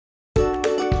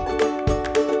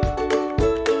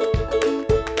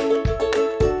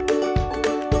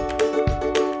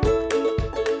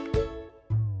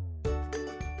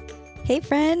Hey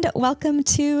friend, welcome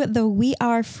to the We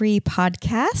Are Free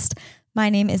podcast. My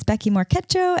name is Becky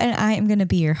Morquecho and I am going to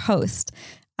be your host.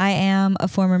 I am a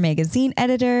former magazine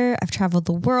editor. I've traveled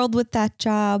the world with that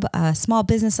job, a small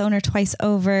business owner twice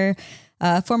over,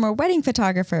 a former wedding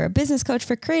photographer, a business coach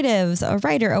for creatives, a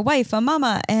writer, a wife, a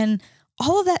mama, and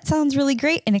all of that sounds really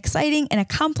great and exciting and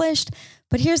accomplished.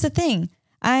 But here's the thing.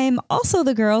 I'm also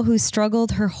the girl who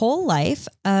struggled her whole life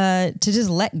to just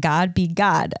let God be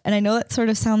God. And I know that sort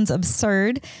of sounds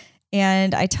absurd.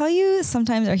 And I tell you,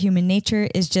 sometimes our human nature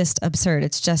is just absurd.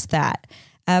 It's just that.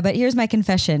 But here's my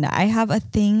confession. I have a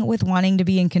thing with wanting to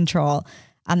be in control.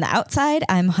 On the outside,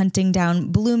 I'm hunting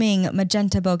down blooming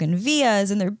magenta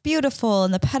bougainvilleas, and they're beautiful,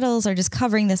 and the petals are just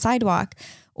covering the sidewalk.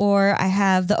 Or I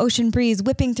have the ocean breeze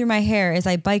whipping through my hair as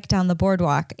I bike down the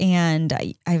boardwalk, and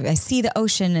I see the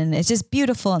ocean, and it's just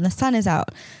beautiful, and the sun is out.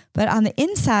 But on the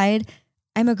inside,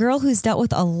 I'm a girl who's dealt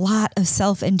with a lot of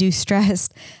self-induced stress.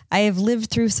 I have lived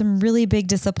through some really big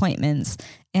disappointments,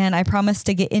 and I promise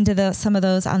to get into some of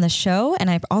those on the show. And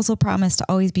I also promise to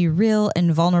always be real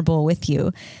and vulnerable with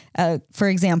you. For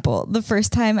example, the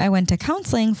first time I went to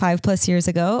counseling 5+ years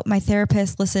ago, my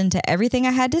therapist listened to everything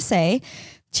I had to say.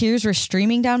 Tears were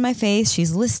streaming down my face.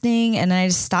 She's listening, and I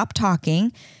just stopped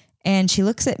talking. And she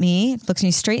looks me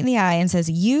straight in the eye and says,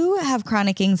 "You have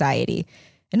chronic anxiety."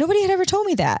 And nobody had ever told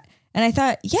me that. And I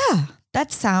thought, yeah,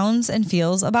 that sounds and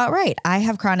feels about right. I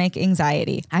have chronic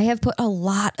anxiety. I have put a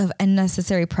lot of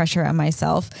unnecessary pressure on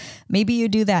myself. Maybe you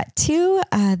do that too.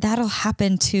 That'll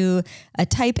happen to a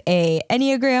type A,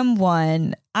 Enneagram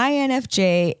 1,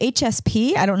 INFJ,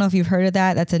 HSP. I don't know if you've heard of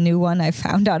that. That's a new one I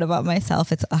found out about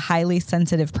myself. It's a highly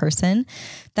sensitive person.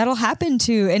 That'll happen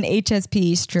to an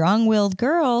HSP, strong-willed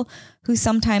girl who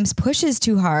sometimes pushes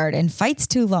too hard and fights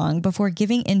too long before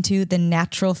giving into the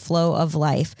natural flow of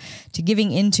life, to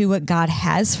giving into what God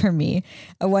has for me.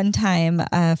 One time,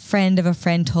 a friend of a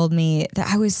friend told me that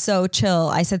I was so chill.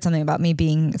 I said something about me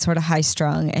being sort of high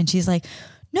strung, and she's like,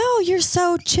 "No, you're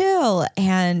so chill."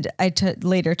 And I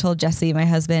later told Jesse, my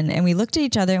husband, and we looked at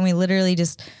each other and we literally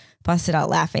just busted out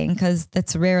laughing, because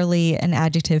that's rarely an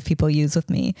adjective people use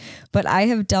with me. But I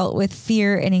have dealt with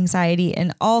fear and anxiety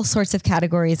in all sorts of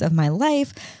categories of my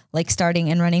life, like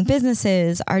starting and running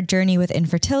businesses, our journey with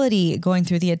infertility, going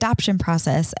through the adoption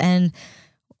process, and,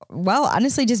 well,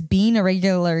 honestly, just being a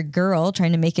regular girl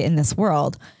trying to make it in this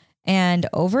world. And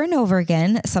over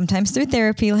again, sometimes through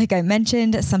therapy, like I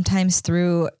mentioned, sometimes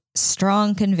through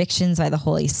strong convictions by the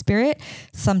Holy Spirit,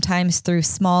 sometimes through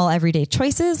small everyday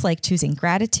choices like choosing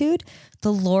gratitude,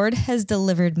 the Lord has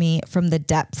delivered me from the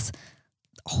depths,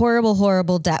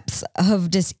 horrible depths of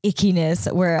just ickiness,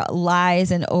 where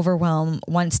lies and overwhelm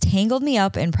once tangled me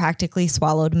up and practically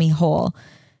swallowed me whole.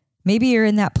 Maybe you're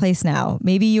in that place now.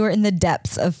 Maybe you're in the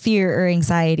depths of fear or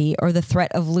anxiety or the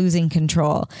threat of losing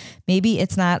control. Maybe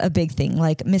it's not a big thing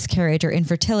like miscarriage or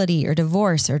infertility or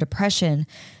divorce or depression.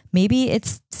 Maybe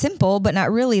it's simple, but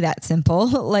not really that simple,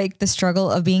 like the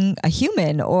struggle of being a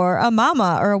human or a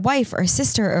mama or a wife or a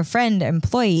sister or a friend,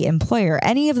 employee, employer,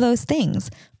 any of those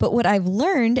things. But what I've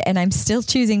learned, and I'm still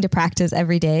choosing to practice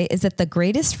every day, is that the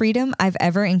greatest freedom I've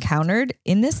ever encountered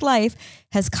in this life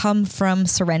has come from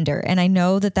surrender. And I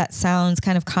know that that sounds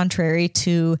kind of contrary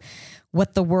to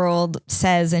what the world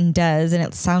says and does, and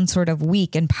it sounds sort of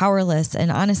weak and powerless, and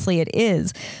honestly it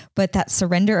is. But that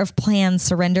surrender of plans,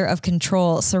 surrender of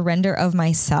control, surrender of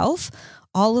myself,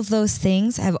 all of those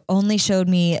things have only showed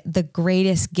me the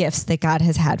greatest gifts that God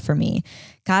has had for me.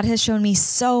 God has shown me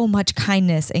so much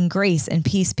kindness and grace and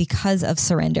peace because of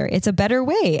surrender. It's a better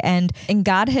way. And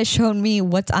God has shown me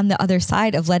what's on the other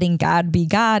side of letting God be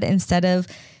God instead of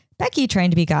Becky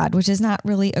trying to be God, which is not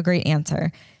really a great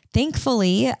answer.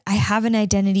 Thankfully, I have an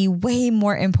identity way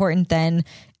more important than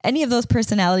any of those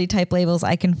personality type labels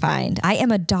I can find. I am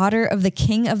a daughter of the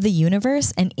King of the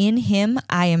universe, and in him,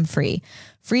 I am free.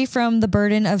 Free from the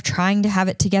burden of trying to have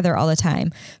it together all the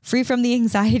time. Free from the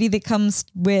anxiety that comes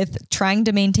with trying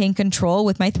to maintain control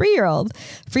with my 3-year-old.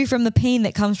 Free from the pain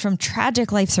that comes from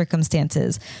tragic life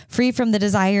circumstances. Free from the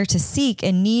desire to seek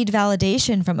and need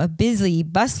validation from a busy,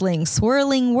 bustling,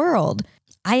 swirling world.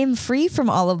 I am free from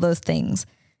all of those things.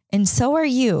 And so are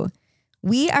you.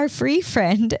 We are free,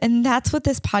 friend. And that's what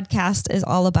this podcast is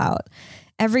all about.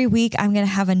 Every week, I'm going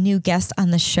to have a new guest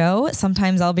on the show.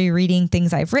 Sometimes I'll be reading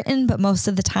things I've written, but most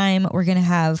of the time we're going to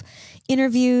have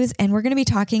interviews, and we're going to be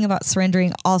talking about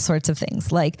surrendering all sorts of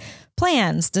things like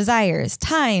plans, desires,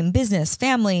 time, business,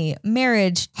 family,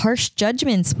 marriage, harsh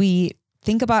judgments we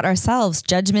think about ourselves,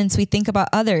 judgments we think about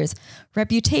others,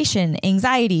 reputation,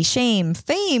 anxiety, shame,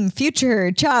 fame, future,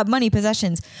 job, money,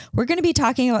 possessions. We're going to be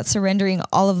talking about surrendering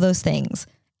all of those things.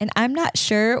 And I'm not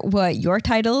sure what your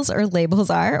titles or labels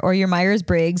are, or your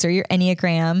Myers-Briggs or your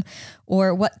Enneagram,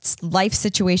 or what life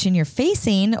situation you're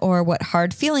facing, or what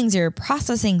hard feelings you're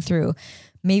processing through.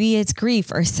 Maybe it's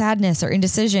grief or sadness or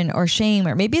indecision or shame,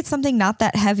 or maybe it's something not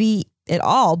that heavy at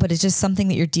all, but it's just something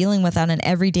that you're dealing with on an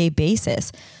everyday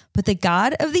basis. But the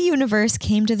God of the universe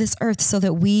came to this earth so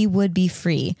that we would be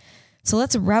free. So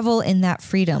let's revel in that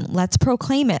freedom. Let's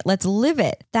proclaim it. Let's live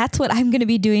it. That's what I'm going to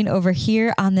be doing over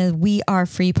here on the We Are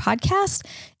Free podcast.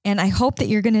 And I hope that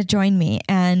you're going to join me.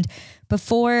 And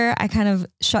before I kind of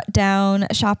shut down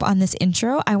shop on this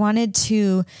intro, I wanted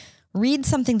to read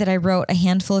something that I wrote a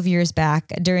handful of years back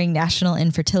during National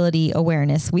Infertility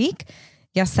Awareness Week.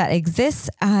 Yes, that exists.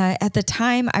 At the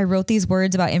time, I wrote these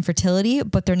words about infertility,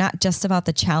 but they're not just about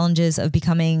the challenges of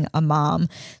becoming a mom.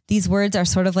 These words are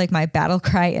sort of like my battle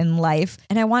cry in life,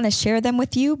 and I want to share them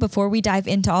with you before we dive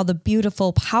into all the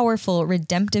beautiful, powerful,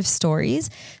 redemptive stories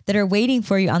that are waiting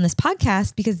for you on this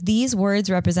podcast, because these words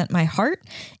represent my heart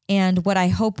and what I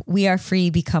hope We Are Free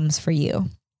becomes for you.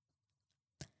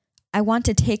 I want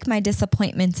to take my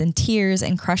disappointments and tears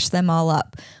and crush them all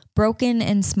up, broken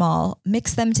and small,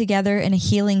 mix them together in a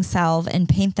healing salve and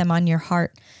paint them on your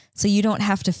heart so you don't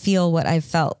have to feel what I've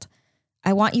felt.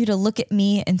 I want you to look at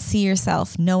me and see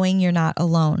yourself, knowing you're not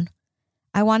alone.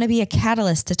 I want to be a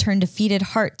catalyst to turn defeated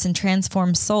hearts and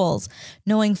transform souls,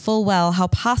 knowing full well how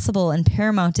possible and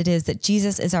paramount it is that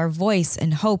Jesus is our voice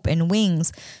and hope and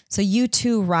wings, so you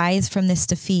too rise from this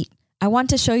defeat. I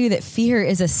want to show you that fear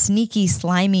is a sneaky,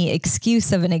 slimy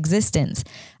excuse of an existence.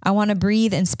 I want to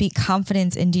breathe and speak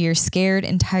confidence into your scared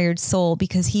and tired soul,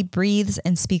 because he breathes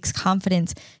and speaks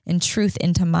confidence and truth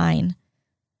into mine.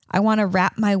 I want to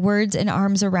wrap my words and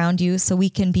arms around you so we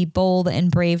can be bold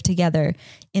and brave together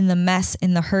in the mess,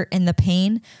 in the hurt, and the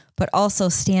pain, but also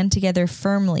stand together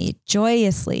firmly,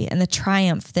 joyously, in the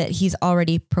triumph that he's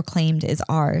already proclaimed is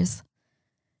ours.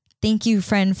 Thank you,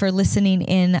 friend, for listening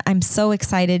in. I'm so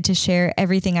excited to share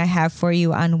everything I have for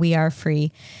you on We Are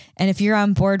Free. And if you're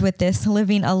on board with this,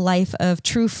 living a life of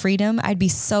true freedom, I'd be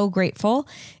so grateful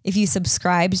if you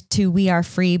subscribed to We Are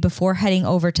Free before heading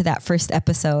over to that first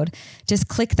episode. Just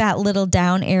click that little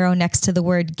down arrow next to the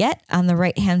word Get on the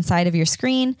right-hand side of your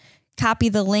screen, copy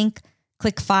the link,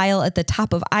 click file at the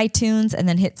top of iTunes, and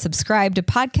then hit subscribe to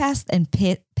podcast and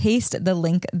paste the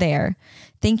link there.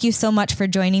 Thank you so much for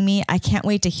joining me. I can't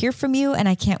wait to hear from you, and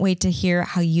I can't wait to hear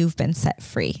how you've been set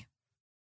free.